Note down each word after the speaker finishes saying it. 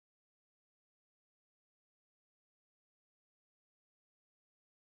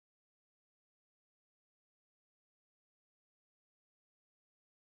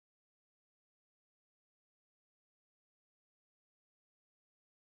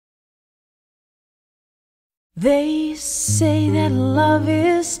They say that love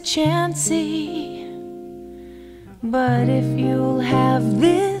is chancy, but if you'll have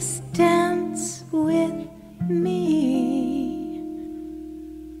this dance with me,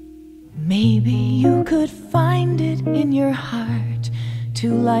 maybe you could find it in your heart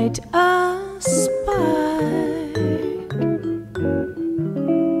to light a spark.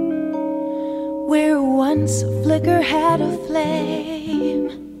 Where once a flicker had a flame,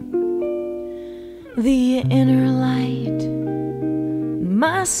 the inner light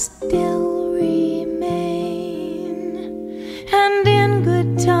must still remain. And in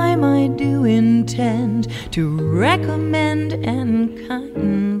good time I do intend to recommend and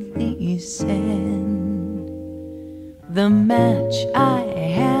kindly send the match I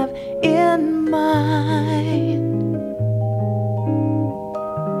have in mind.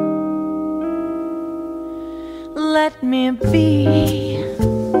 Let me be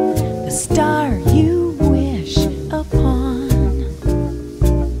the star you wish upon,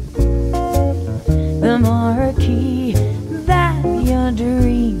 the marquee that your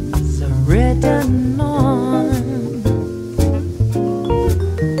dreams are written on.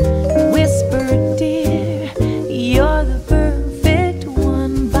 Whisper, dear, you're the perfect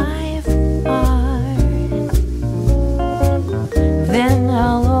one by far. Then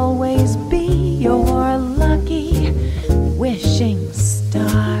I'll always be your lucky wishing star.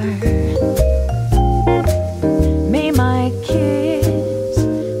 May my kiss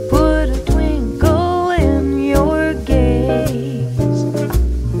put a twinkle in your gaze,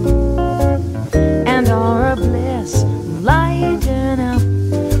 and our bliss lighten up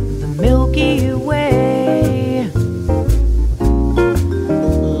the Milky Way.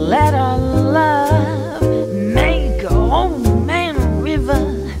 Let our love make a home and river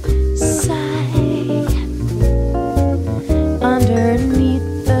sigh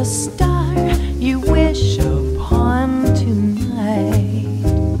underneath the star you wish upon tonight.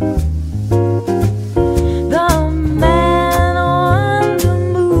 The man on the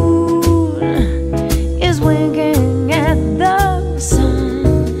moon is winking at the sun.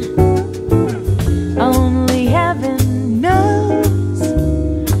 Only heaven knows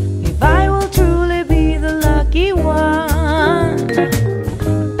if I will truly be the lucky one.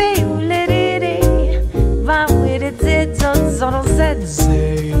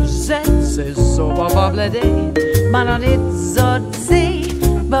 C'est so probable day, man on it zotzi,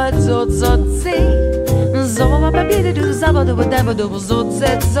 but zotzi, so probably do zabado whatever do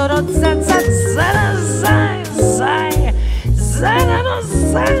zotzet zorotzet zat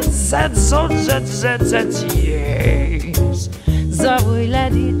yes. Zavui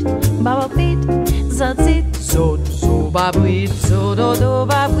ledit, babapit, zotzit, zot, so babrit, so do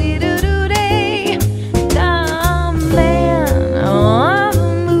babri do day. The man on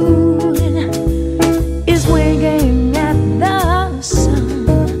the moon is winking at the sun.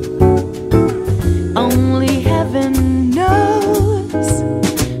 Only heaven knows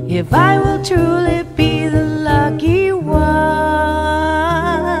if I will truly be the lucky one.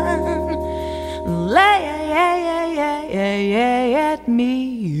 Let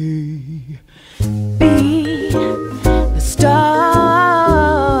me be the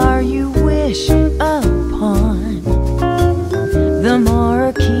star you wish upon, the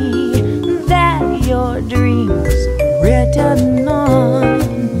marquee that your dreams are written on.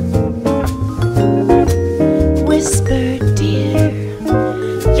 Whisper, dear,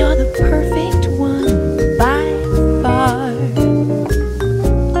 you're the perfect one by far.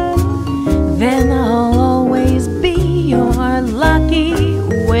 Then I'll always be your lucky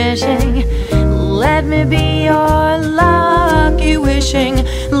wishing. Let me be your lucky wishing.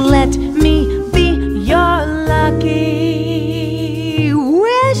 Let me be your lucky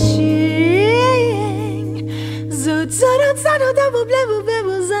wishing.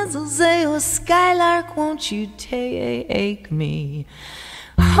 Oh, skylark, won't you take me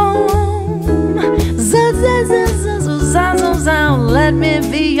home? Let me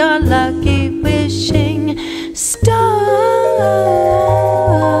be your lucky wishing.